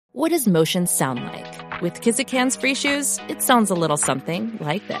What does motion sound like? With Kizikans free shoes, it sounds a little something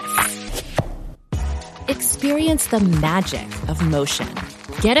like this. Experience the magic of motion.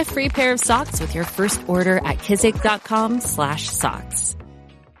 Get a free pair of socks with your first order at kizik.com/socks.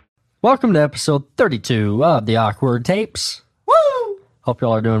 Welcome to episode 32 of the Awkward Tapes. Woo! Hope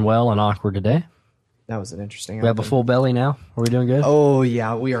y'all are doing well and awkward today. That was an interesting We have a full belly now. Are we doing good? Oh,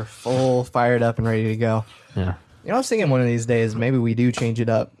 yeah. We are full, fired up, and ready to go. Yeah. You know, I was thinking one of these days, maybe we do change it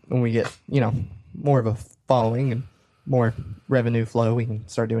up when we get, more of a following and more revenue flow. We can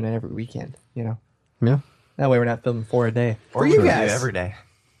start doing it every weekend, Yeah. That way we're not filming 4 a day. Or For you we do guys. every day.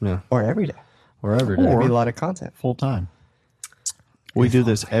 Yeah. Or every day. Or every day. That'd be a lot of content. Full time. We do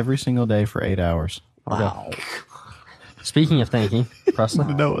this every single day for 8 hours. Wow. Speaking of thinking,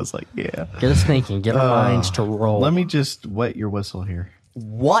 Presley, Noah's like, yeah. get us thinking. Get our minds to roll. Let me just wet your whistle here.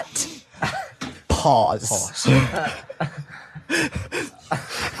 What? Pause.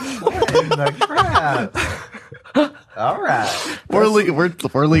 Crap. All right. We're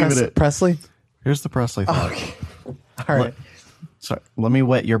leaving it. Presley? Here's the Presley thought. Okay. All right. Sorry, let me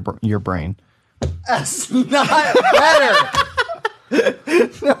wet your brain. That's not better.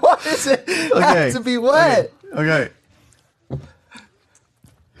 Why does it have to be wet? Okay.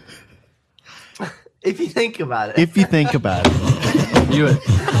 If you think about it. If you think about it. Knew it.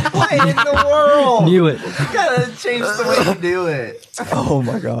 What in the world? Knew it. You gotta change the way you do it. Oh,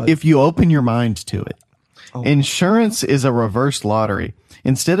 my God. If you open your mind to it. Insurance is a reverse lottery.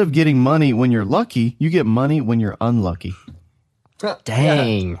 Instead of getting money when you're lucky, you get money when you're unlucky.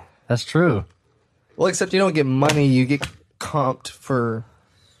 Dang. That's true. Well, except you don't get money, you get comped for,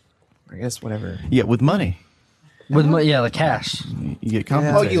 I guess, whatever. Yeah, with money. With the cash. You get Oh,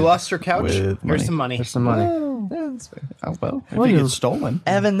 compensated. you lost your couch? With money. Here's some money. There's some money. Yeah, that's fair. Oh, well, if Well, it you- gets stolen.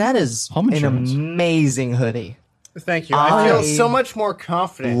 Evan, that is Home an insurance. amazing hoodie. Thank you. I feel I so much more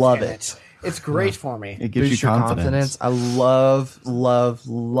confident. love in it. It's great for me. It gives Boost you your confidence. I love the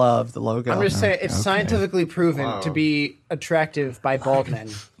logo. I'm just saying it's scientifically proven to be attractive by bald men.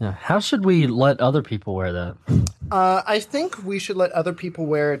 Yeah. How should we let other people wear that? I think we should let other people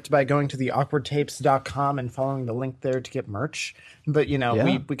wear it by going to the awkwardtapes.com and following the link there to get merch. But,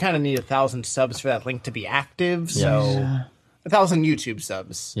 Yeah. we kind of need 1,000 subs for that link to be active. So 1,000 YouTube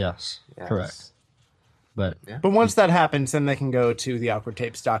subs. Yes. Correct. But But once that happens, then they can go to the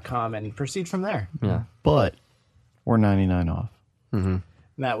awkwardtapes.com and proceed from there. yeah. But we're 99 off.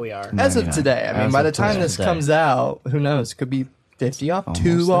 That we are. As of today, I mean, As by of the time today. this comes out, who knows? Could be 50 off,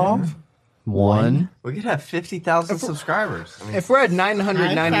 2 there. off. One. We could have 50,000 subscribers. I mean, If we're at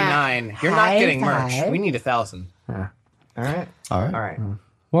 999, you're not getting merch. We need 1,000. All right. All right. all right.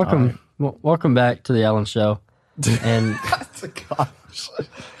 Welcome back to the Ellen Show. And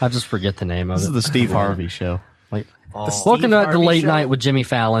I just forget the name of This it. is the Steve Harvey show. Like, Oh. welcome to the Harvey late Show? night with Jimmy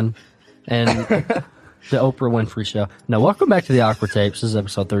Fallon and the Oprah Winfrey Show. No, welcome back to the Awkward Tapes. This is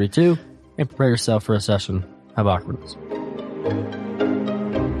episode 32. And prepare yourself for a session of awkwardness.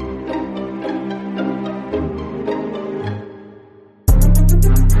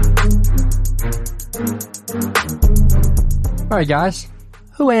 All right, guys.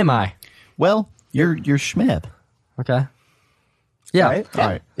 Who am I? Well, you're Schmeb. Okay. Yeah. Right? All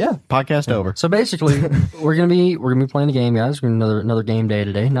right. Yeah. Podcast over. So basically, we're gonna be playing a game, guys. We're gonna another game day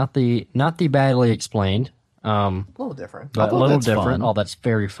today. Not the badly explained, A little different. but a thought little that's different. fun. Oh, that's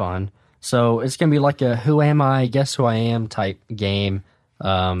very fun. So it's gonna be like a who am I, guess who I am type game.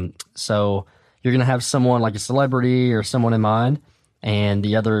 So you're gonna have someone like a celebrity or someone in mind, and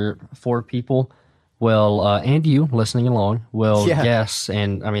the other 4 people will and you listening along will Yeah. guess,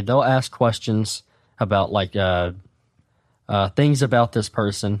 and I mean they'll ask questions about like things about this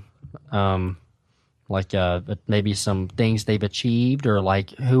person, like maybe some things they've achieved or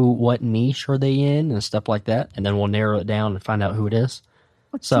like what niche are they in and stuff like that, and then we'll narrow it down and find out who it is.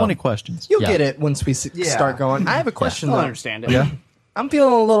 So 20 questions. You'll Yeah. get it once we start going. I have a question, I'll though. understand it. yeah, I'm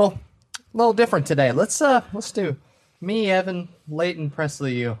feeling a little different today. Let's do me, Evan, Leighton,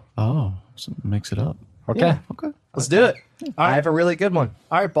 Presley, you. Oh, so mix it up. okay. Yeah. Okay. Let's do it. I have a really good one.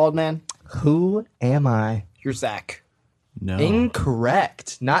 All right, bald man. Who am I? You're Zach. No.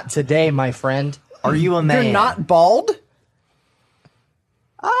 Incorrect. Not today, my friend. Are you a man? You're not bald?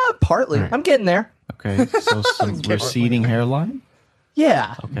 Partly. I'm getting there. Okay. So some receding hairline.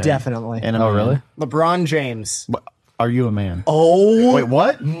 Yeah, Okay. definitely. And Oh, really? LeBron James. Are you a man? Oh, Wait,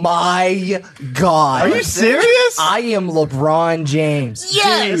 what? my God. Are you serious? I am LeBron James.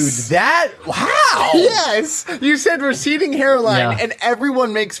 Yes! Dude, that, how? Yes, you said receding hairline, Yeah. and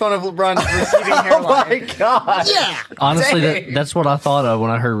everyone makes fun of LeBron's receding Oh hairline. my God. Yeah, Honestly, dang. that's what I thought of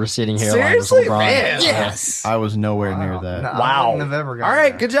when I heard receding hairline. was Seriously? LeBron. Man. Yes. I was nowhere near that. No, I Wow. wouldn't have ever All gotten right,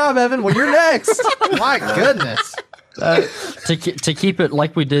 there. good job, Evan. Well, you're next. My goodness. To keep it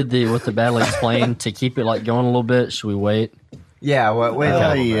like we did with the Battle Explained, to keep it like going a little bit, should we wait? Yeah, wait a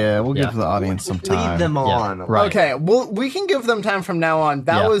little bit. Yeah, we'll Yeah. give the audience some Lead time. them Yeah, on. right. Okay, well, we can give them time from now on.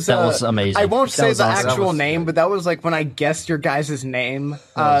 That Yeah, was that was amazing. I won't say was the awesome. actual That was name, good. but that was like when I guessed your guys' name,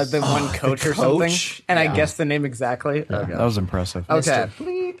 the one coach or something, coach? and I guessed the name exactly. That was impressive. Okay.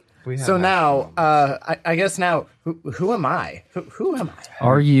 We have So that. now, I guess now, who am I? Who am I?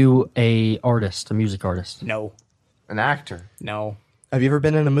 Are you a artist, a music artist? No, An actor. no, Have you ever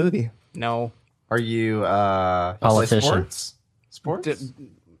been in a movie? no, Are you you play Politician. Sports? Sports?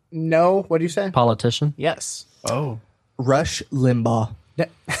 no. What do you say? Politician? Yes. Oh. Rush Limbaugh.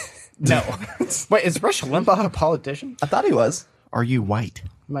 No. Wait, is Rush Limbaugh a politician? I thought he was. Are you white?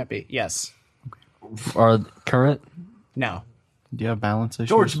 Might be. Yes. Or current? No. Do you have balance issues?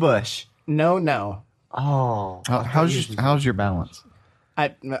 George Bush. No. No. Oh. How's your balance?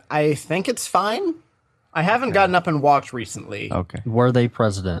 I think it's fine. I haven't gotten up and walked recently. Okay. Were they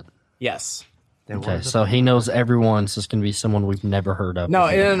president? Yes. Okay, so he knows everyone, so it's going to be someone we've never heard of. No,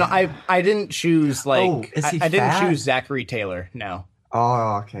 I didn't choose like Oh, is he I didn't fat? choose Zachary Taylor. No.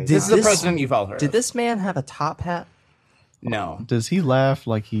 Oh, okay. This is the this- president you've all heard. Did of. this man have a top hat? No. Does he laugh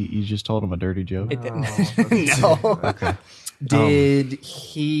like you just told him a dirty joke? No. Did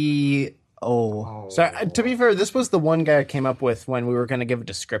he? Oh, So to be fair, this was the one guy I came up with when we were going to give a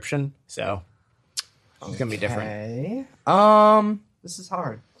description. So it's going to be different. okay. This is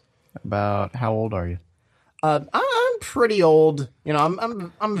hard. About how old are you? I'm pretty old. You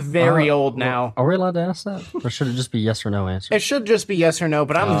know, I'm very old now. Are we allowed to ask that? Or should it just be yes or no answer? It should just be yes or no,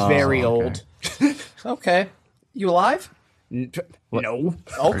 but I'm very old. Okay. You alive? No.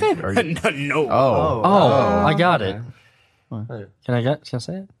 Okay. No. Oh. Oh, I got it. Can I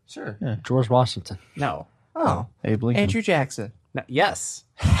say it? Sure. George Washington. No. Oh. Abe Lincoln. Andrew Jackson. No. Yes.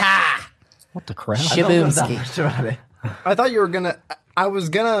 What the crap? Shaboomski. I thought you were gonna. I was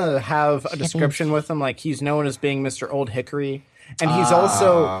gonna have a description with him, like he's known as being Mr. Old Hickory, and he's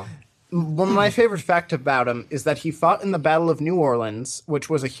also. One of my favorite fact about him is that he fought in the Battle of New Orleans, which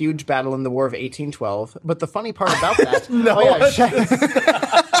was a huge battle in the War of 1812. But the funny part about that,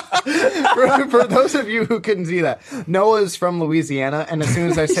 for those of you who couldn't see that, Noah is from Louisiana, and as soon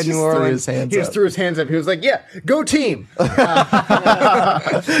as I said New Orleans, he just threw his hands up. He was like, "Yeah, go team!" But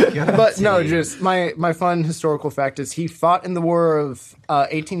no, just my fun historical fact is he fought in the War of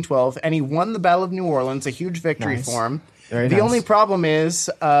 1812, and he won the Battle of New Orleans, a huge victory for him. Very The nice. only problem is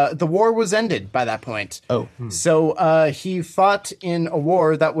the war was ended by that point. Oh. So he fought in a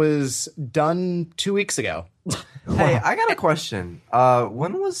war that was done 2 weeks ago. Hey, I got a question.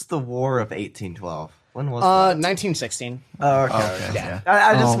 When was the War of 1812? When was that? 1916. Oh, okay. Yeah.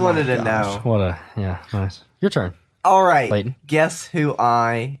 I just wanted to know. Nice. Your turn. All right. Clayton. Guess who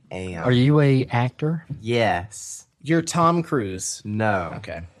I am? Are you a actor? Yes. You're Tom Cruise. No.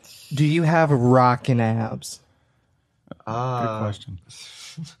 Okay. Do you have rockin' abs? Good question.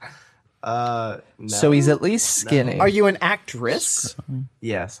 No. So he's at least skinny. Are you an actress?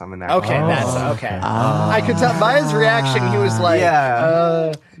 Yes, I'm an actor. Okay, that's okay. I could tell by his reaction. He was like,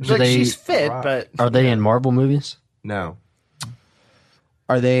 Yeah. like they- she's fit, but Are they in Marvel movies? No.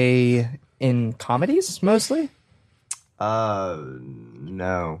 Are they in comedies mostly?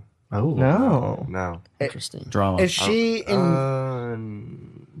 No. Oh, No. No. interesting. Drama. is she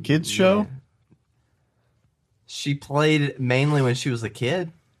in? Kids show? She played mainly when she was a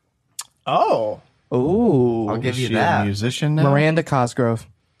kid. Oh, Ooh. I'll give Is you she that. a musician now? Miranda Cosgrove.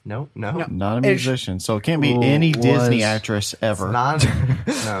 No. Not a Is- musician. So it can't be Ooh, any Disney was- actress ever. Not.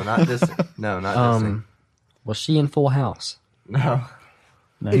 No, not Disney. No, not Disney. Was she in Full House? No.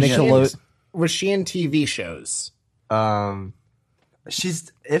 No, Is she in- Nickelode- was she in TV shows?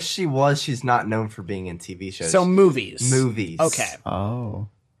 She's if she was, she's not known for being in TV shows. So movies. movies. Okay. Oh.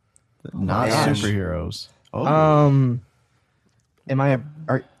 Not man. superheroes. Oh. Am I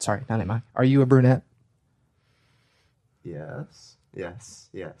sorry, not am I. Are you a brunette? Yes. Yes.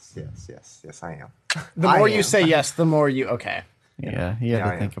 I am. The I more you am. say yes, the more you okay. yeah, he had Yeah, I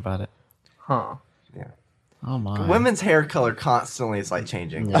to am. think about it. Huh. Yeah. Oh my. Women's hair color constantly is like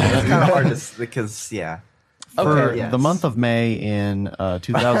changing. It's kind of hard to because For Okay. Yes. the month of May in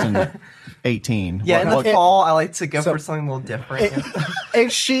 2018. Yeah, in what- the fall I like to go So- for something a little different.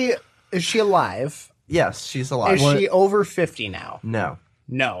 Is she alive? Yes, she's alive. Is she over 50 now? No.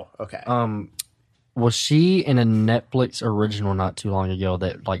 No. Okay. Was she in a Netflix original not too long ago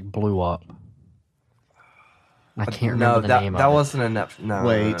that like blew up? I can't remember No, the that name that of wasn't a Netflix. No,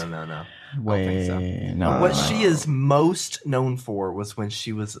 Wait. no. Wait, so. no. What she is most known for was when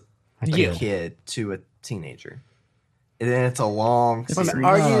she was a You. kid to a teenager. And then it's a long Wait a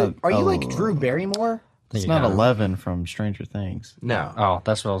minute, series. are you like Drew Barrymore? It's not 11 from Stranger Things. No. Oh,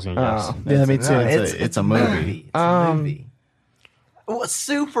 that's what I was gonna guess. Yeah, me too. No, It's a movie. It's a movie. Well,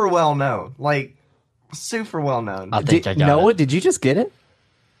 super well known. Like, super well known. I think I got Noah, it. did you just get it?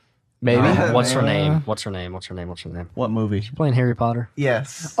 Maybe. What's her name? What's her name? What's her name? What's her name? What movie? Playing Harry Potter.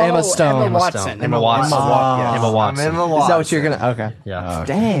 Yes. Emma Stone. Emma Watson. Emma Watson. Yes. Emma Watson. I'm Emma Watson. Is that what you're gonna? Okay. Yeah.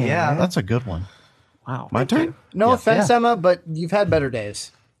 Dang. Yeah. That's a good one. Wow. My turn? No offense, Yeah. Emma, but you've had better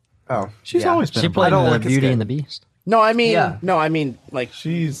days. Oh, She's yeah. always been She a played don't in look the as Beauty good. and the Beast. No, I mean, Yeah. like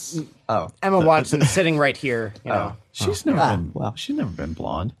She's Oh. Emma Watson sitting right here. You know. she's never been she's never been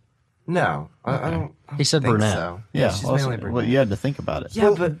blonde. No. I don't He said think brunette. so. Yeah, she's well, mainly brunette. you had to think about it.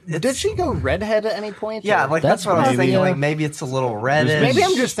 Yeah, but Did she go redhead at any point? Yeah, or- like that's what I was That's thinking. maybe- Like maybe it's a little reddish. maybe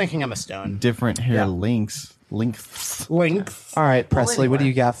I'm just thinking Emma Stone. Different hair Yeah. lengths. Length. All right, Presley, what do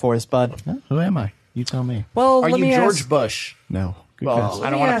you got for us, bud? Huh? Who am I? You tell me. Well, Are let you me George ask, Bush? No. Good Well, guess. I let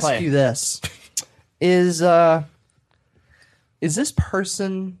don't me wanna ask play. you this: is this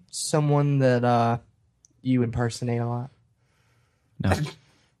person someone that you impersonate a lot? No.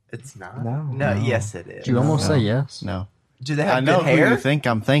 It's not. No. Yes, it is. Did you almost say yes? No. Do they have I know good who hair? you think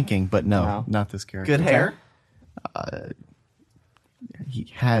I'm thinking, but no, No. not this character. Good hair. He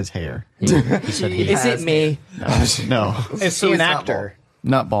has hair. He said he. Is it me? No. Is he he's an not actor?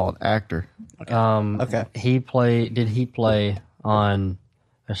 Not bald. Actor. Okay. Did he play on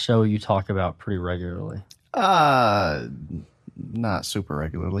a show you talk about pretty regularly? Not super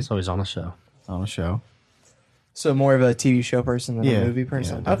regularly. So he's on a show. On a show. So more of a TV show person than Yeah. a movie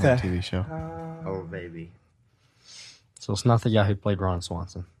person. Yeah, okay. definitely a TV show. Oh baby. So it's not the guy who played Ron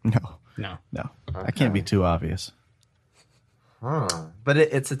Swanson. No. No. No. I can't be too obvious. Huh. But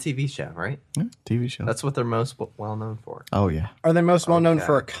it's a TV show, right? Yeah, TV show. That's what they're most well known for. Oh, yeah. Are they most well known Okay.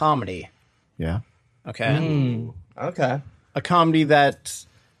 for a comedy? Yeah. Okay. Okay. A comedy that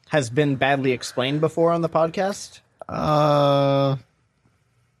has been badly explained before on the podcast?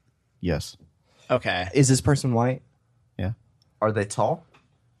 Yes. Okay. Is this person white? Yeah. Are they tall?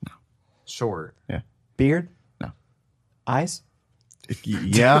 No. Short. Yeah. Beard? No. Eyes?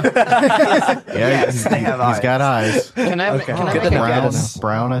 Yeah. Yeah. Yes, they have eyes. He's got eyes. Can I, can I Good make to a know. guess?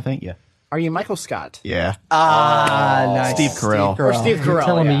 Brown, I think. Yeah. Are you Michael Scott? Yeah. Nice. Steve Carell. Or Steve You're Carell?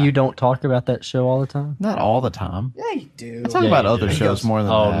 telling yeah. me you don't talk about that show all the time? Not all the time. Yeah, you do. Talk Yeah, about you other do. shows more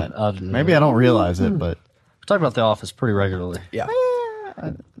than Oh, that. Maybe I don't realize it, but We talk about The Office pretty regularly. Yeah.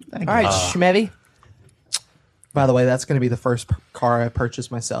 All right, Schmevy. By the way, that's going to be the first car I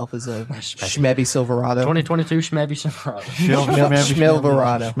purchase myself is a Schmevy Silverado. 2022 Schmebby Silverado.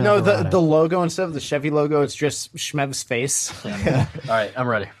 Schmelverado. No, the logo, instead of the Chevy logo, it's just Schmev's face. All right, I'm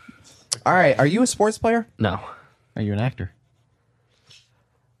ready. All right, are you a sports player? No, Are you an actor?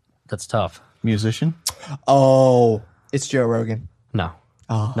 that's tough. Musician? Oh, it's Joe Rogan. No,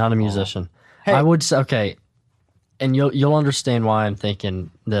 Oh. not a musician. I would say okay, and you'll understand why I'm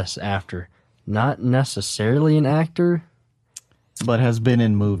thinking this after. Not necessarily an actor. But has been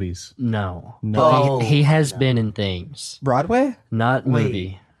in movies. No, No. but he has been in things. Broadway? Not Wait.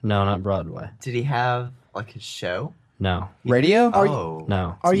 movie. No, not Broadway. Did he have like his show? No, Radio? Oh.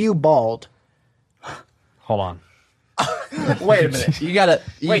 no. Are you bald? Hold on. Wait a minute. You gotta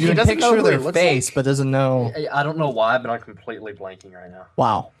Wait, he can doesn't know picture who he their looks face, but doesn't know. I don't know why, but I'm completely blanking right now.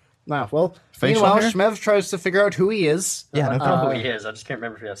 Wow. No, well, Facial meanwhile, hair? Schmev tries to figure out who he is. Yeah, no I know problem. who he is. I just can't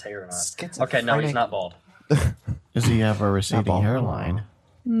remember if he has hair or not. Schizophrenic. Okay, no, he's not bald. Does he have a receding bald. hairline?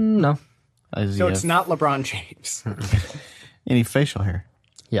 No. Does he So have it's not LeBron James. any facial hair?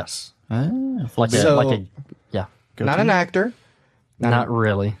 Yes. Full Like beard. So- like a yeah. Not an actor, Not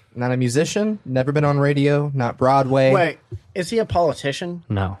really. not a musician, never been on radio, not Broadway. Wait, is he a politician?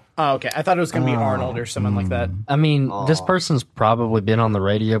 No. Oh, okay. I thought it was going to be Arnold or someone like that. I mean, this person's probably been on the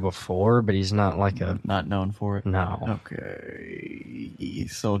radio before, but he's not like a Not known for it? no. Okay.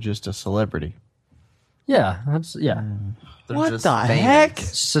 So just a celebrity. Yeah, that's yeah. They're What just the famous. heck?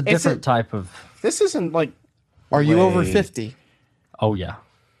 It's just a different type of. This isn't like, Are you over Wait. 50? Oh yeah.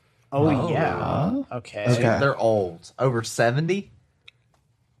 oh, yeah. Okay. Okay. They're old. Over 70?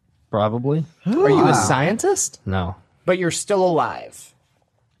 Probably. Are you a scientist? No. But you're still alive.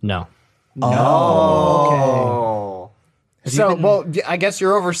 No. Oh. So, well, I guess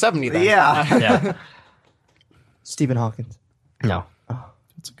you're over 70 then. Yeah. Yeah. Stephen Hawkins. No.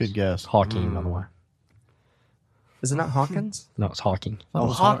 That's a good guess. Hawking, by the way. Is it not Hawkins? No, it's Hawking. Oh,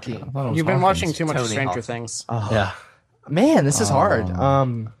 Hawking. You've been watching too much Tony Stranger Hawk. Things. Yeah. Man, this is hard.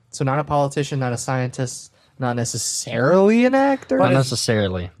 So not a politician, not a scientist, not necessarily an actor. Not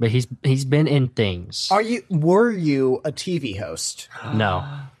necessarily, but he's been in things. Were you a TV host? No.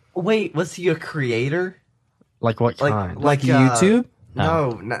 Wait, was he a creator? Like what kind? Like YouTube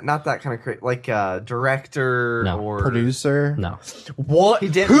No, not that kind of like a director No. or producer. No. What? He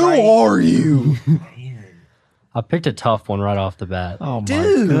didn't Who write- are you? Man. I picked a tough one right off the bat. Oh my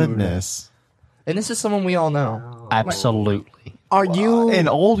Dude. goodness. And this is someone we all know. Absolutely. Are you An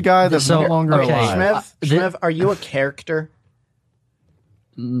old guy that's So, no longer okay. alive. Shmev, are you a character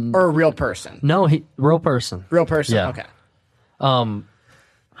or a real person? No, real person. Real person. Yeah. Okay.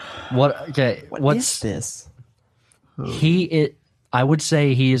 What? Okay. What's this? I would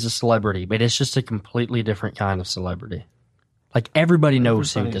say he is a celebrity, but it's just a completely different kind of celebrity. Like everybody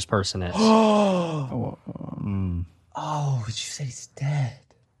knows who this person is. Oh, did you say he's dead?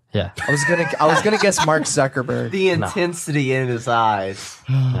 Yeah. I was gonna guess Mark Zuckerberg. The intensity in his eyes.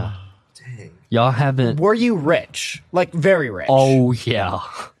 Dang. Y'all haven't. Were you rich? Like very rich? Oh yeah.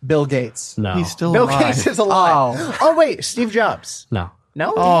 Bill Gates. No. He's still Bill alive. Gates is alive. Oh wait, Steve Jobs. No.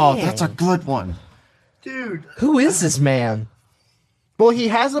 No. Oh, that's a good one. Dude. Who is this man? Well, he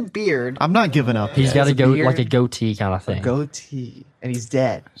has a beard. I'm not giving up. He's He's got a a beard. like a goatee kind of thing. Goatee, and he's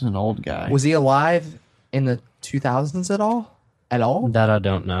dead. an old guy. Was he alive in the 2000s at all? At all? That I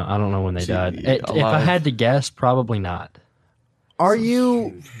don't know. I don't know when they died. If I alive. had to guess, probably not. Are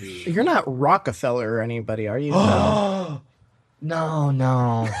you? You're not Rockefeller or anybody, are you? No,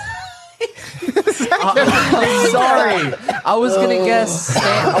 no. Sorry, I was gonna guess.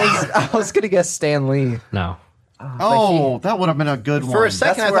 I was gonna guess Stan Lee. No. Oh, that would have been a good one. For a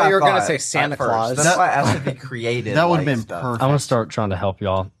second, I where thought you were going to thought say at Santa first. Claus. That's why I asked if he created. that would have like, been stuff. perfect. I'm gonna start trying to help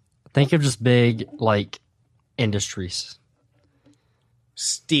y'all. Think of just big like industries.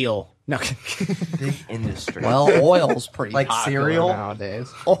 Steel. No. Big industry. Well, oil's pretty Like popular cereal?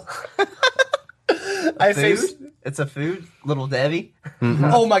 nowadays. I say. food? It's a food. Little Debbie.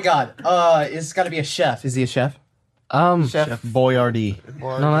 Oh my God! It's got to be a chef. Is he a chef? Chef. Boyardee.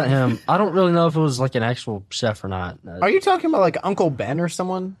 No, not him. I don't really know if it was like an actual chef or not. Are you talking about like Uncle Ben or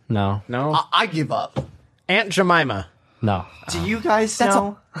someone? No. No. I give up. Aunt Jemima. No. Do you guys That's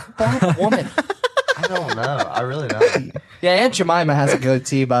know? Black woman. I don't know. I really don't. Yeah, Aunt Jemima has a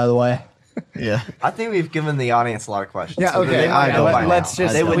goatee, by the way. Yeah. I think we've given the audience a lot of questions. Yeah, so okay. They might I know know. by Let's now.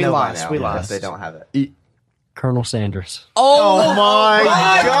 just- They would we know by lost, now we if lost. they don't have it. Colonel Sanders. Oh, my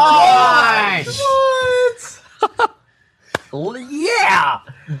Yeah.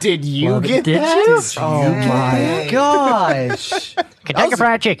 Did you get Did that? you? oh my gosh! Kentucky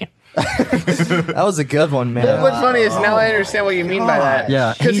Fried Chicken. That was a good one, man. What's funny is now I understand what you mean by that.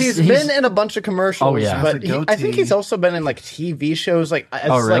 Yeah, because he's- he's he's- been in a bunch of commercials. Oh, yeah. but Has a I think goatee. he's also been in like TV shows, like as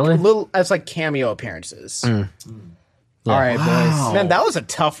Oh, really? like cameo appearances. Yeah. All right, boys. Man, that was a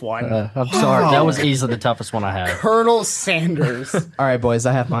tough one. I'm sorry. That was easily the toughest one I had. Colonel Sanders. All right, boys.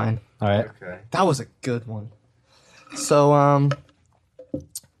 I have mine. All right. Okay. That was a good one. So,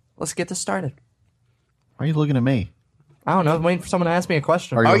 let's get this started. Why are you looking at me? I don't know. I'm waiting for someone to ask me a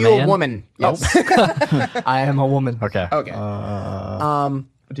question. Are Are you you a man? woman? Yes. I am a woman. Okay. Okay.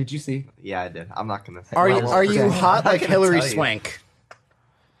 Did you see? Yeah, I did. I'm not gonna say. Are you Well, are you okay. hot like gonna Hillary tell you. Swank?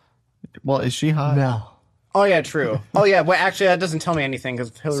 Well, is she hot? No. Oh yeah, true. Oh yeah. Well, actually, that doesn't tell me anything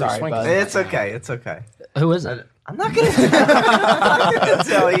because Hillary Sorry, Swank. bud. Is It's okay. It's okay. Who is it? I'm not gonna. I'm not gonna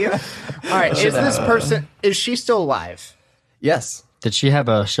tell you. All right. Is this person? Is she still alive? Yes. Did she have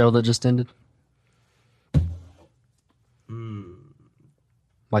a show that just ended?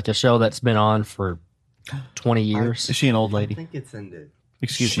 Like a show that's been on for 20 years? Is she an old I lady? think it's ended.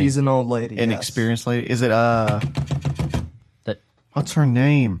 Excuse She's me. an old lady. An yes. experienced lady. Is it That what's her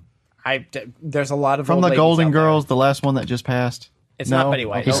name? There's a lot of From old the ladies Golden out there. Girls, the last one that just passed? It's No? not Betty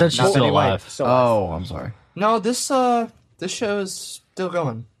White. He Nope, said she's not still Betty White. alive. Still alive. Oh, I'm sorry. No, this show is still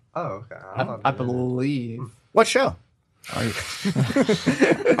going. Oh, okay. I believe. What show?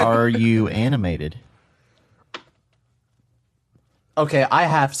 Are you animated? Okay, I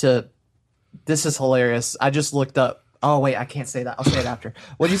have to. This is hilarious. I just looked up. Oh wait, I can't say that. I'll say it after.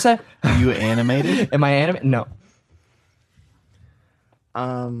 What'd you say? Are you animated? Am I animated? No.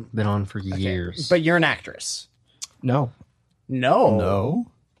 been on for years. But you're an actress. No. No. No.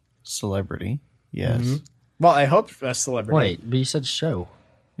 Celebrity? Yes. Well, I hope a celebrity. Wait, but you said show.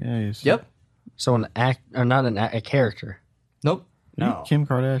 Yeah. Yep. So an act, or not a character. Nope. No. Kim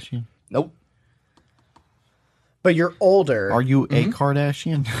Kardashian. Nope. But you're older. Are you a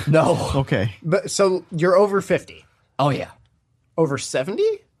Kardashian? No. Okay. But so you're over 50. Oh yeah. Over 70?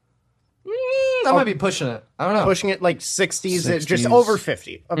 That might be pushing it. I don't know. Pushing it like 60s, just 60s. over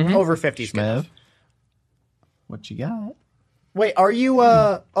 50. Over 50 's good. Schmev, what you got? Wait, are you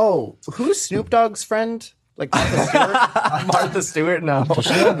who's Snoop Dogg's friend? Like Martha Stewart? Martha Stewart? No.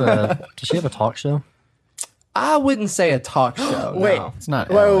 Does she have a talk show? I wouldn't say a talk show. Wait. no. It's not.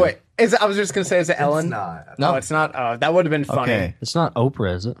 Wait. Ellen. I was just gonna say, is it Ellen? It's not. No, it's not. Oh, that would have been funny. Okay, It's not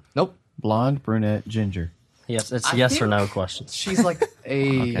Oprah, is it? Nope. blonde, brunette, ginger. Yes, it's I yes or think- no questions. She's like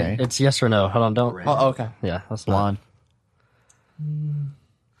a. Okay, It's yes or no. Hold on, don't. Oh, okay. Yeah, that's not. blonde.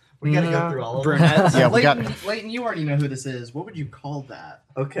 We gotta go through all of them. Brunette. Yeah, we got. Leighton, you already know who this is. What would you call that?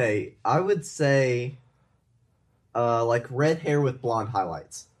 Okay, I would say, like red hair with blonde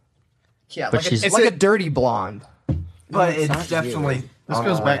highlights. Yeah, But like, she's- it's like a dirty blonde. But it's it's not definitely. This on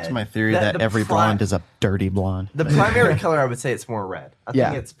goes the back red. to my theory The- that the every pri- blonde is a dirty blonde, The primary color, I would say it's more red. I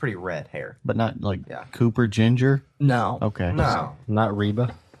Yeah. think it's pretty red hair. but not like Yeah. Cooper ginger. No. Okay. No. Not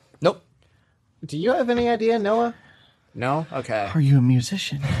Reba. Nope. Do you have any idea, Noah? No? Okay. Are you a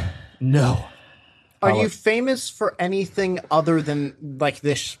musician? No. Are you famous for anything other than like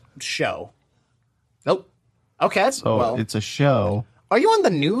this show? Nope. Okay. So well, it's a show. are you on the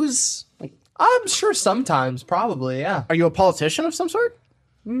news? Like, I'm sure sometimes, probably, yeah. are you a politician of some sort?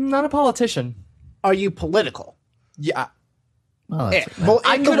 Not a politician. Are you political? Yeah. Oh, Eh, that's well,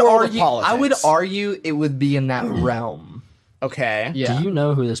 I in could the world of argue. politics. I would argue it would be in that realm. Okay. Yeah. Do you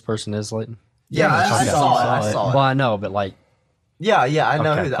know who this person is, Leighton? Yeah, I saw it. I saw it. Well, I know, but like, Yeah, I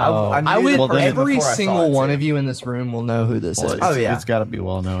know Okay. who that. I I knew would. the person Every before I saw single it, one too. of you in this room will know who this is. Oh, yeah. It's got to be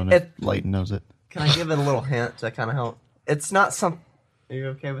well known. It- Leighton knows it. Can I give it a little hint to kind of help? It's not some. Are you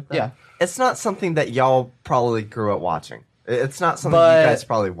okay with that? Yeah. It's not something that y'all probably grew up watching. It's not something But you guys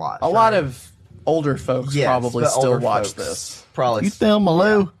probably watch. A lot of older folks Yes, probably but still older watch folks this. Probably. You Thelma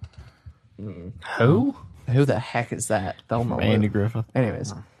Lou, who? Who the heck is that? Thelma Lou. Andy Griffith.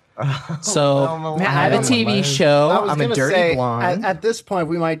 Anyways. So Thelma I have a Lou. TV show. I was I'm a gonna dirty say, blonde. at this point,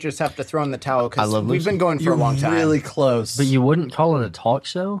 we might just have to throw in the towel I because love we've Lucy. been going for You're a long time. really close. But you wouldn't call it a talk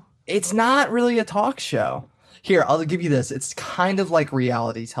show? It's not really a talk show. Here, I'll give you this. It's kind of like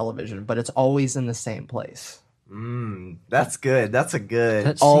reality television, but it's always in the same place. That's good. That's a good.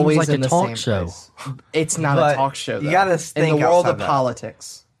 That seems Always like in a the talk same show. place. It's not But a talk show. you though. gotta in think the world outside of that.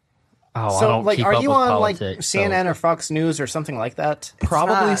 politics. Oh, I So, don't like, keep are up you with on politics, like so- CNN or Fox News or something like that?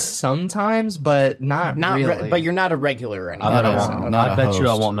 Probably not- sometimes, but not really. but you're not a regular or anything. I, Not don't a- know. not I a bet you I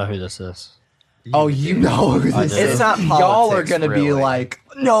host. won't know who this is. oh, you know who this do. is. It's not Y'all are politics, gonna be really. like,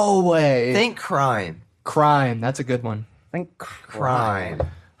 no way. Think crime. Crime. That's a good one. Think Crime.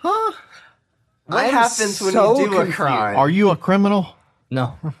 Huh? What I'm happens when so you do confused. a crime? Are you a criminal?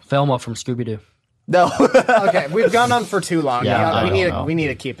 No. Thelma from Scooby Doo. No. Okay, we've gone on for too long. Yeah, I we don't need know. we need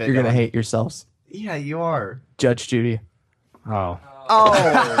to keep it. You're gonna going. hate yourselves. Yeah, you are. Judge Judy. Oh, Oh,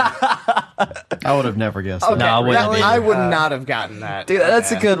 I would have never guessed. okay. that. No, I wouldn't That- either. I would not have gotten that. Dude,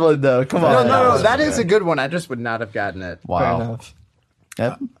 that's a Okay. good one though. Come on. No, that is a good one. I just would not have gotten it. Fair Wow. enough.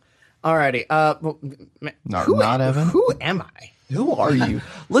 Evan? Alrighty. Well, No, who, not Evan. Who am I? Who are you?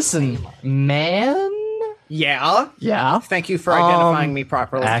 Listen, man. Yeah. Yeah. Thank you for identifying me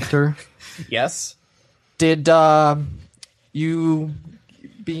properly. actor. Yes. Did you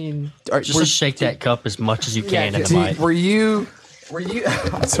being Just shake that cup as much as you can in the mic. were you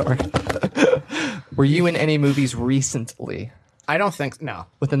I'm sorry. Were you in any movies recently? I don't think no.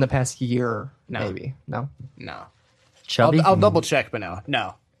 Within the past year, No. maybe. No. No. Chubby? I'll double check, but no.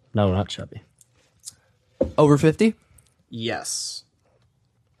 No. No, not chubby. Over 50? Yes.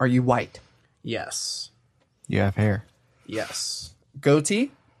 Are you white? Yes. You have hair. Yes.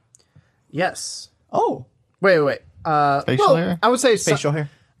 Goatee? Yes. Oh, Wait. Facial hair? I would say facial hair.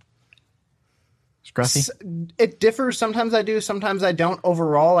 Scruffy? it differs. Sometimes I do, sometimes I don't.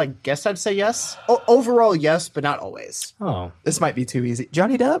 Overall, I guess I'd say yes. Overall, yes, but not always. Oh, This might be too easy.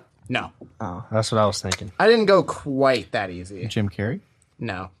 Johnny Depp? No. that's what I was thinking. I didn't go quite that easy. Jim Carrey?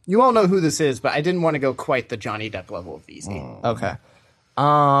 No. You all know who this is, but I didn't want to go quite the Johnny Depp level of easy. Okay.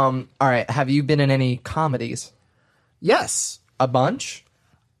 All right. Have you been in any comedies? Yes. A bunch?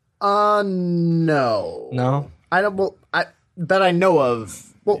 No. No. I don't. Well, that I know of.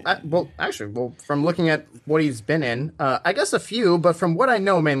 Well, from looking at what he's been in, I guess a few, but from what I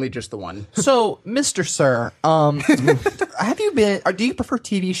know, mainly just the one. So, Mr. Sir, have you been, or do you prefer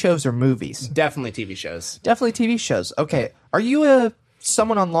TV shows or movies? Definitely TV shows. Definitely TV shows. Okay. Are you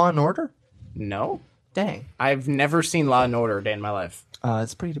someone on Law and Order? No, Dang. I've never seen Law and Order a day in my life.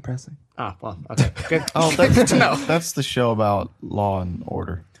 It's pretty depressing. Ah, well, okay, good. Oh, Good to know. that's the show about Law and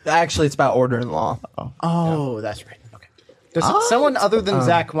Order. Actually, it's about order and law. Oh, that's right. Okay. Does someone other than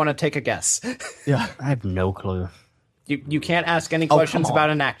Zach want to take a guess? Yeah. I have no clue. You can't ask any questions come about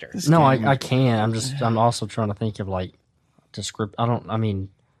on. an actor. No, I can't. I'm also trying to think of like descript. I mean,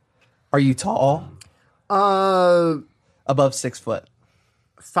 Are you tall? Above 6 foot.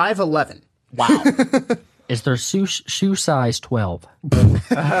 5'11". Wow. is there shoe size 12?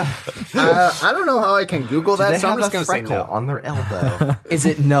 I don't know how I can Google that, They so I'm have just a going to say freckle no. on their elbow. Is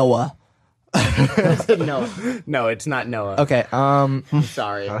it Noah? No, it's not Noah. Okay.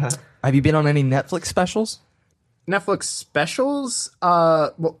 Sorry. Have you been on any Netflix specials? Netflix specials?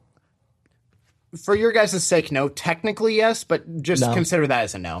 Well, for your guys' sake, no. Technically, yes, but just No. consider that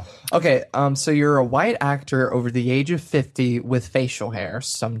as a no. Okay. So you're a white actor over the age of 50 with facial hair.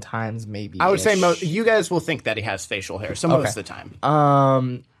 Sometimes, maybe. I would say you guys will think that he has facial hair, so most of the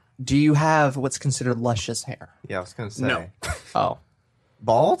time. Do you have what's considered luscious hair? Yeah, I was gonna say. No. Oh,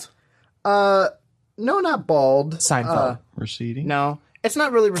 Bald? No, not bald. Seinfeld. Receding. No, it's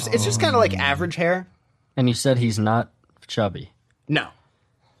not really. It's just kind of like average hair. And you said he's not chubby. No.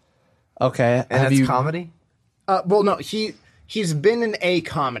 Okay. And have it's you? comedy? Well, no. He's been in a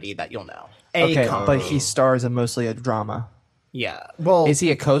comedy that you'll know. Okay, Comedy. but he stars in mostly a drama. Yeah. Well, Is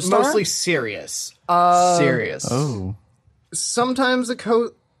he a co-star? Mostly serious. Serious. Oh, Sometimes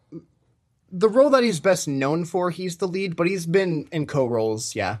the role that he's best known for, he's the lead, but he's been in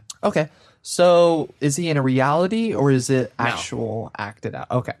co-roles. Yeah. Okay. So is he in a reality or is it actual acted out?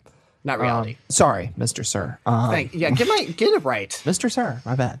 Okay. Not reality. Sorry, Mr. Sir. Get it right. Mr. Sir,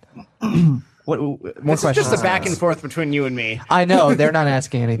 my bad. What more It's questions? just a back and forth between you and me. I know they're not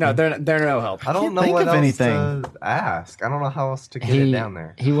asking anything. No, they're no help. I don't know think what of else anything. to ask. I don't know how else to get it He down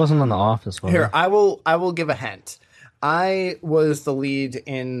there. he wasn't on The Office. Was Here, he? I will give a hint. I was the lead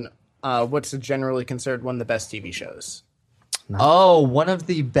in what's generally considered one of the best TV shows. Oh, one of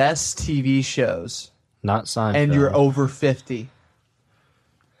the best TV shows, Not Seinfeld. and you're over 50.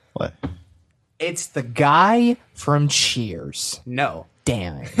 what? It's the guy from Cheers. No.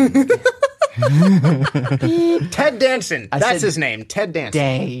 Damn. Ted Danson. That's said- his name. Ted Danson.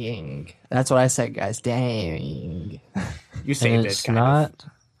 Dang. That's what I said, guys. Dang. You saved And it. it's Kind of. not.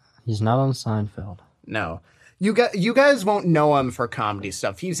 He's not on Seinfeld. No. You guys won't know him for comedy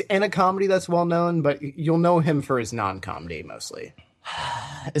stuff. He's in a comedy that's well known, but you'll know him for his non-comedy mostly.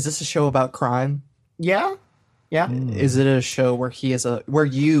 Is this a show about crime? Yeah? Yeah? Is it a show where where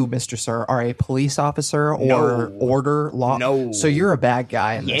you, Mr. Sir, are a police officer or No. order law? No. So you're a bad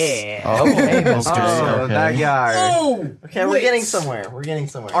guy in this. Yeah. Okay, Mr. Sir. Oh, that guy. Oh, Okay, we're getting somewhere. We're getting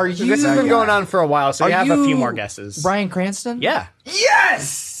somewhere. Are you? This has been going on for a while, so Are you have a you few more guesses. Bryan Cranston? Yeah.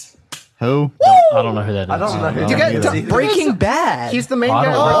 Yes! Who? I don't know who that is. I don't know who You that guys- is. Breaking Bad. He's the main Oh, I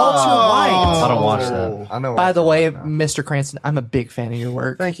guy. don't like- Walter White. I don't watch that. I know. By the way, Mr. Cranston, I'm a big fan of your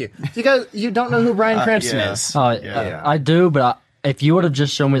work. Thank you. You don't know who Bryan Cranston yeah. is. Yeah. I do, but if you would have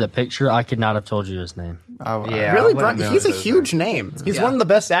just shown me the picture, I could not have told you his name. Yeah. Really, I wouldn't know he's a his huge name. He's one of the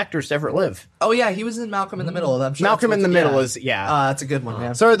best actors to ever live. Oh yeah, he was in Malcolm in the Middle. I'm sure Malcolm that's in the what- Middle yeah. is That's a good one,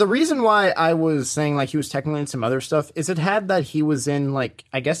 man. So the reason why I was saying like he was technically in some other stuff is it had that he was in like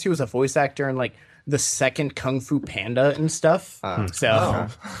I guess he was a voice actor in like the second Kung Fu Panda and stuff.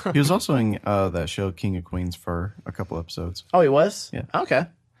 He was also in that show King of Queens for a couple episodes. Oh, he was. Yeah. Okay.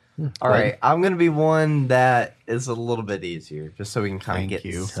 All right, I'm gonna be one that is a little bit easier, just so we can kind of Thank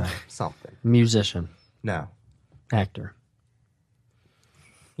get you. something. Musician, No. actor.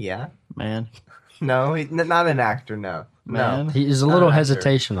 Yeah. Man, No, not an actor. No. man. No. He's a little actor.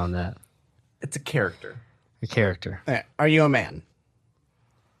 hesitation on that. It's a character. A character. Are you a man?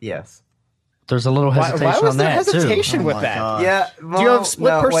 Yes. There's a little hesitation Why was on there that hesitation Oh with my that? God. Yeah. you have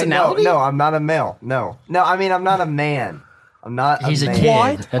split personality? No, I'm not a male. No. I mean, I'm not a man. I'm not. He's a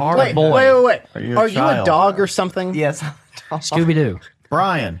man. kid. A Wait, boy. wait. Are you a Are you a child? dog or something? Yes. Scooby Doo.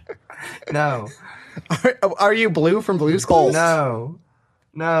 Brian. No. Are you Blue from Blue's Clues? No.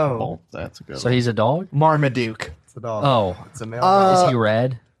 No. Bolt. That's a good So one. he's a dog. Marmaduke. It's a dog. Oh, It's a male. dog. is he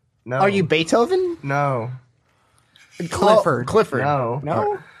red? No. Are you Beethoven? No. Clifford. Oh, Clifford. No.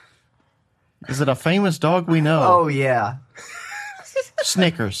 No. Is it a famous dog we know? Oh yeah.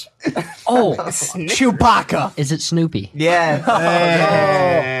 Snickers. Oh, Chewbacca. is it Snoopy? Yeah.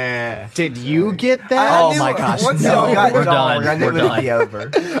 Did you get that? Oh my gosh, Once no. you got We're dog, done. I knew We're it'd be over.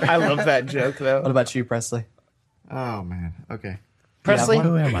 I love that joke though. What about you, Presley? Oh man. Okay. Presley,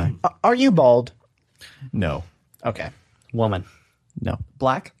 Who am I? are you bald? No. Okay. Woman. No.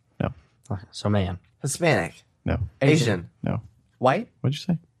 Black? No. Okay, so man. Hispanic. No. Asian. No. White? What'd you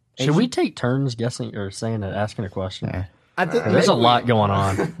say? Should we take turns guessing or saying it, asking a question? Nah. There's a lot going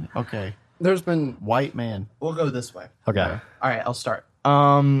on. Okay. There's been White man. We'll go this way. Okay. All right, I'll start.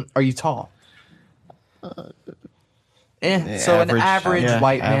 Are you tall? So an average Yeah,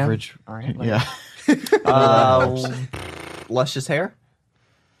 white man. average. All right. Yeah. luscious hair?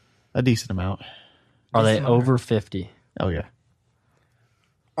 A decent amount. Are they over 50? Oh yeah.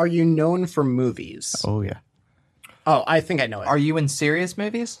 Are you known for movies? Oh yeah. Oh, I think I know it. Are you in serious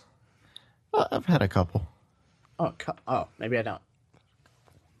movies? I've had a couple. Oh, maybe I don't.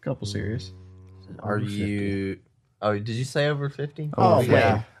 Couple series. Are you? Oh, did you say over 50? Oh,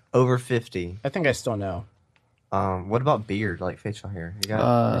 yeah. wait. Over 50. I think I still know. What about beard, like facial hair? You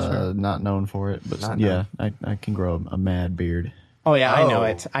got facial hair? Not known for it, but Not yeah, I can grow a mad beard. Oh yeah, I know Oh.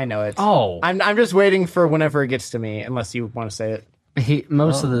 it. I know it. Oh. I'm just waiting for whenever it gets to me, unless you want to say it.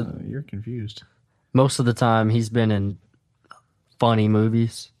 Most of the You're confused. time he's been in funny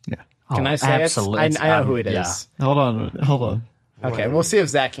movies. Yeah. Can I say absolutely. it? I know who it is. Yeah. Hold on. Okay, we'll see if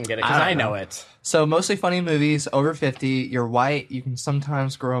Zach can get it because I know it. So mostly funny movies, over 50. You're white. You can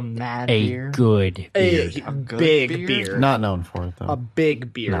sometimes grow a mad A beard. good beard. A good big beard? beard. Not known for it A though. big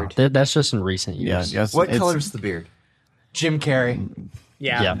No, beard. that's just in recent Yeah. years. Yes. What it's- color's the beard? Jim Carrey.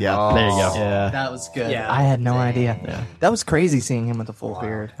 Yeah. Yeah. Yeah. There you go. Yeah. That was good. Yeah. I had no idea. That was crazy seeing him with a full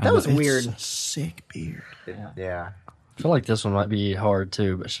beard. That was It's weird. a sick beard. Yeah. I feel like this one might be hard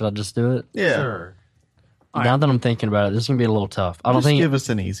too, but should I just do it? Yeah. Sure. Now that I'm thinking about it, this is gonna be a little tough. I don't Just think give us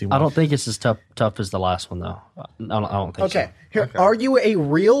an easy one. I don't think it's as tough as the last one though. I don't think Okay. so. Here, are you a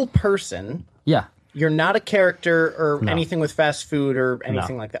real person? Yeah. You're not a character or No. anything with fast food or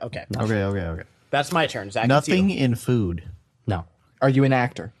anything like that. Okay. Okay. That's my turn, Zach. it's Nothing you. in food. No. Are you an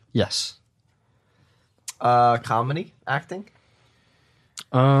actor? Yes. Comedy, acting.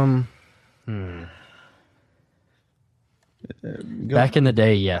 Back in the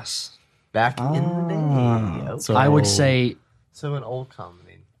day, yes. Back in the day. Okay. So I would say So an old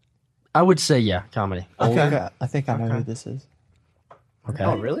comedy. yeah, comedy. I think I know who this is. Okay.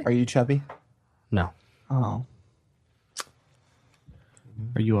 Oh, really? Are you chubby? No. Oh.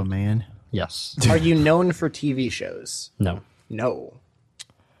 Are you a man? Yes. Are you known for TV shows? No. No.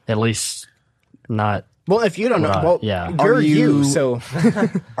 At least not. Well, if you don't know, Right, well, yeah. you're Are you- so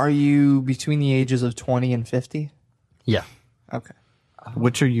Are you between the ages of 20 and 50? Yeah. Okay.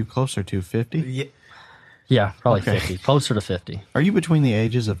 Which are you closer to? 50? Yeah. Yeah. Probably Okay. 50. Closer to 50. Are you between the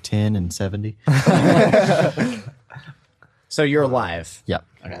ages of 10 and 70? so you're alive. Yeah.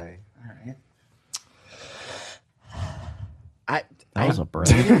 Okay. I That was a break.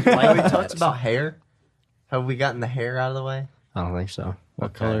 Have we talked about hair? Have we gotten the hair out of the way? I don't think so.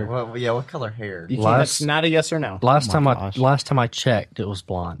 What color? What color hair? You can't- That's not a yes or no. Last time gosh. I checked, it was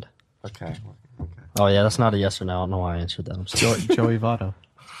blonde. Okay. Oh yeah, that's not a yes or no. I don't know why I answered that. I'm sorry. Joey Votto.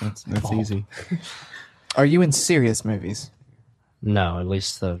 That's easy. Are you in serious movies? No, at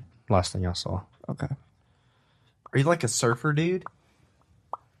least the last thing I saw. Okay. Are you like a surfer dude?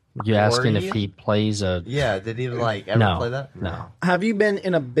 You asking you? if he plays a Yeah. Did he like ever no? play that? No. Have you been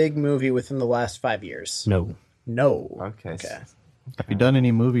in a big movie within the last 5 years? No. No. Okay. Okay. Have you done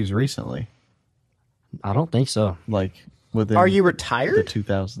any movies recently? I don't think so. Like within Are you the retired?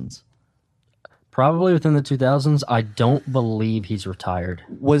 2000s? Probably within the 2000s. I don't believe he's retired.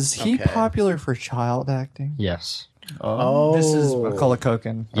 Was he Okay. popular for child acting? Yes. Oh, This is Macaulay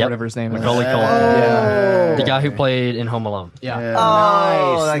Culkin, or Yep. whatever his name Macaulay is. Culkin. Yeah. The guy who played in Home Alone. Yeah.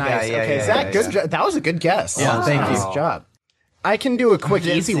 Oh, that nice. guy. Yeah, okay, yeah, Zach, yeah, good yeah. job. That was a good guess. Yeah, thank you. Nice job. I can do a quick,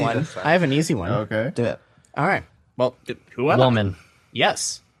 Didn't easy see one. this one. I have an easy one. Okay. Do it. All right. Well, who am I? Woman.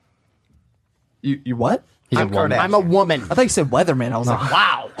 Yes. You what? He's I'm a woman. Kardashian. I'm a woman. I thought you said weatherman. I was like,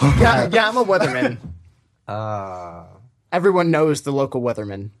 wow. yeah, I'm a weatherman. Uh, Everyone knows the local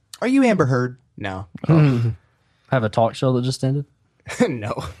weatherman. Are you Amber Heard? No. Have a talk show that just ended.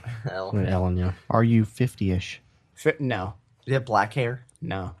 no. hell. Ellen, yeah. Are you 50-ish? No. Do you have black hair?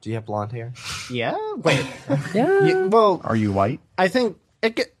 No. Do you have blonde hair? Yeah? Wait. Yeah. Well, Are you white? I think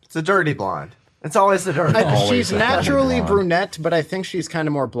it get, It's a dirty blonde. It's always the dirty. blonde. she's a naturally blonde. brunette, but I think she's kind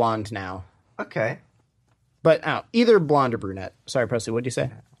of more blonde now. Okay. But either blonde or brunette. Sorry, Presley, what did you say?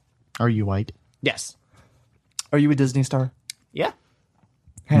 Are you white? Yes. Are you a Disney star? Yeah.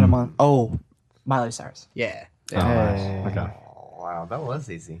 Hannah Mon. Oh, Miley Cyrus. Yeah. Oh, nice. Okay. Oh, wow, that was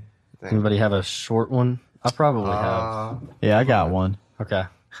easy. Anybody have a short one? I probably have. Yeah, I got one. Okay.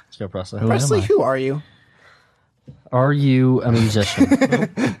 Let's go, Presley. Who Presley, am I? who are you? Are you a musician?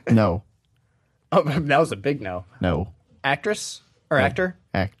 No. Oh, that was a big no. No. Actress or actor?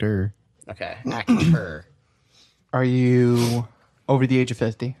 Actor. Okay. Actor. Are you over the age of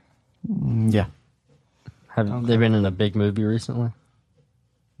 50? Yeah. Have they been in a big movie recently?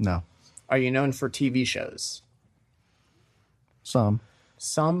 No. Are you known for TV shows? Some.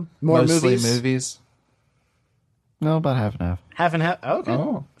 Some? More Mostly movies? movies. No, about half and half. Half and half? Oh, okay.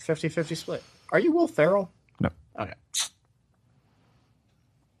 Oh. 50-50 split. Are you Will Ferrell? No. Okay.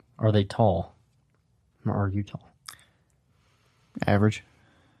 Are they tall? Or are you tall? Average.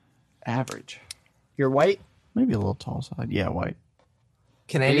 Average. You're white? Maybe a little tall side. Yeah, white.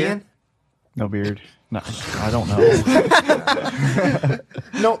 Canadian? No beard. No, I don't know.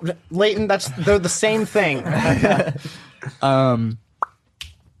 No, Leighton, they're the same thing. I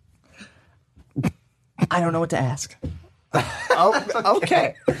don't know what to ask. Oh,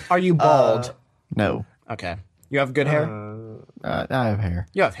 okay. Are you bald? No. Okay. You have good hair? I have hair.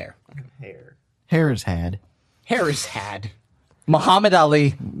 You have hair. Hair. Hair is had. Hair is had. Muhammad Ali.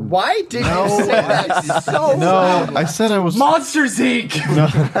 Why did you say that so No, I said I was. Monsters Inc.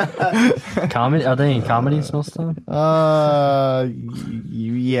 Comedy? Are they in comedies most of the time?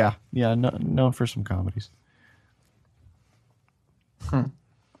 Yeah. Known for some comedies.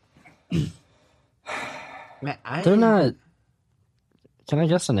 Man, They're not. Can I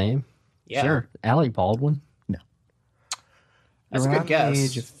guess a name? Yeah. Sure. Alec Baldwin. That's a Around good guess. the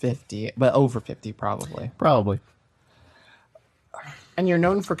age of 50, but over 50 probably. Probably. And you're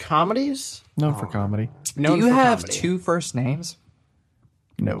known for comedies? Known for comedy. Known Do you for have comedy. 2 first names?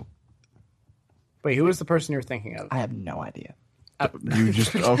 No. Wait, who was the person you're thinking of? I have no idea. You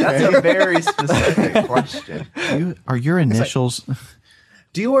just That's okay. a very specific question. Are your initials?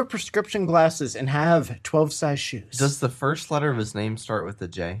 Do you wear prescription glasses and have 12 size shoes? Does the first letter of his name start with a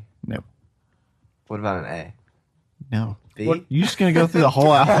J? No. What about an A? No. B? You just gonna go through the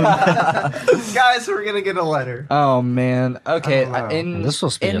whole alphabet? Guys, we're gonna get a letter. Oh man. Okay. I don't know. And this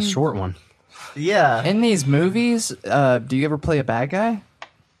was supposed to be a short one. Yeah. In these movies, do you ever play a bad guy?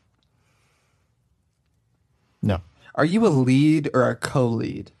 No. Are you a lead or a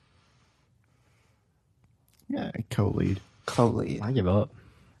co-lead? Yeah, co-lead. Co-lead. I give up.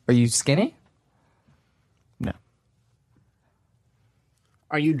 Are you skinny? No.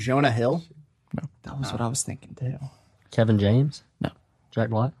 Are you Jonah Hill? That was what I was thinking too. Kevin James? No. Jack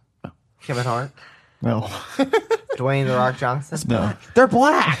Black? Kevin Hart. No. Dwayne The Rock Johnson. No. They're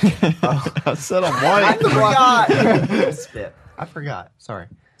black. I said I'm I white. forgot. Spit. I forgot. Sorry.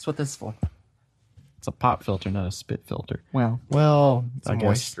 That's what this is for. It's a pop filter, not a spit filter. Well, Well, It's I a guess.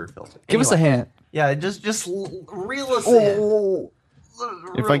 moisture filter. give us a Anyway, hint. Yeah, just reel us in.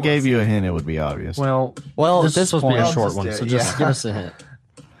 If I gave you a hint, it would be obvious. Well, Well, this at is this supposed to be point, a short just one, do it, so just yeah. give us a hint.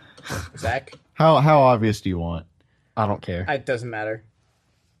 Zach? How obvious do you want? I don't care. It doesn't matter.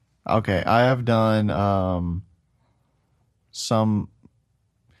 Okay, I have done some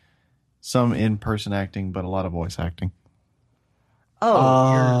in-person acting, but a lot of voice acting.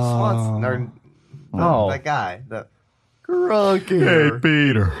 Oh, you're Swanson. Oh. That guy.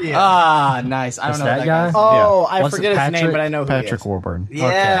 Peter. Yeah. Ah, nice. I don't Is know that that guy? guy's. Oh, I What's it, forget his name, Patrick? but I know who Patrick he is. Warburton.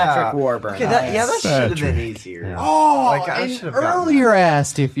 Yeah. Patrick Warburton. Okay, that should have been Patrick. easier. Yeah. Oh, Like, I and should've gotten earlier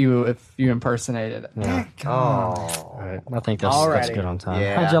asked if you impersonated it. Yeah. Oh. All right. I think that's Alrighty. good on time.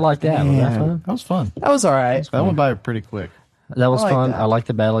 Yeah. How'd you like that? Was that fun? That was fun. That was all right. That went by pretty quick. That was I like fun. that. I like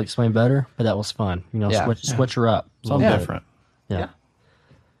the Battle Explain better, but that was fun. You know, Yeah. switch her up. a Something little bit. different. Yeah.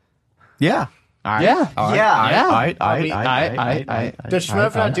 Yeah. Yeah. Yeah. Does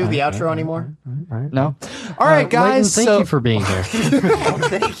Shmev not do the outro anymore? No. All right, guys. Leighton, thank you for being here.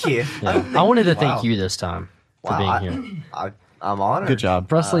 Thank you. Yeah. I wanted to thank you this time for Wow, being here. I'm honored. Good job.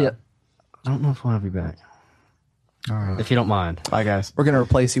 Presley, I don't know if I'll have you back. All right. If you don't mind. Bye, guys. We're gonna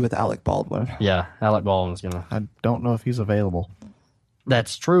replace you with Alec Baldwin. Yeah, Alec Baldwin's gonna. I don't know if he's available.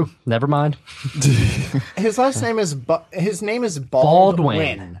 That's true. Never mind. His last name is his name is Baldwin.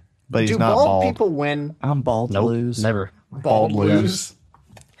 Baldwin. But he's Do not bald bald. people win? I'm bald. Nope. Lose. Never. Bald lose.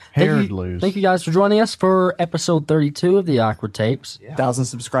 Haired Thank you, lose. Thank you guys for joining us for episode 32 of the Awkward Tapes. 1,000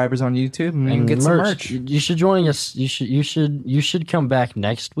 subscribers on YouTube and you can get some merch. You should join us. You should come back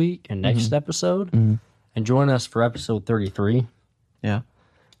next week and next episode and join us for episode 33. Yeah.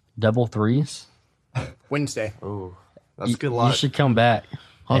 Double threes. Wednesday. Ooh, that's good You luck. should come back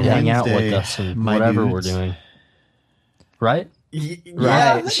On and hang out with Wednesday, us and my whatever we're dudes. doing. Right?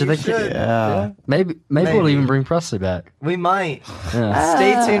 Yeah, Should you they- should. Yeah. Maybe we'll Maybe. even bring Presley back. We might. Yeah.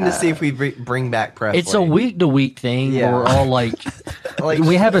 Stay tuned to see if we bring back Presley. It's a week to week thing. Yeah. Where we're all like, Like,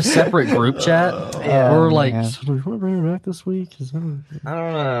 we have a separate group chat. Yeah. We're like, man. so do we want to bring her back this week? I don't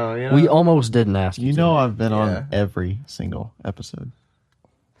know. You know? We almost didn't ask You to. know I've been Yeah. on every single episode.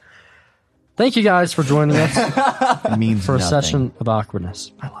 Thank you guys for joining us It means for a nothing. session of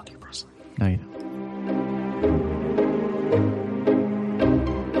awkwardness. I love you, Presley. No, you don't.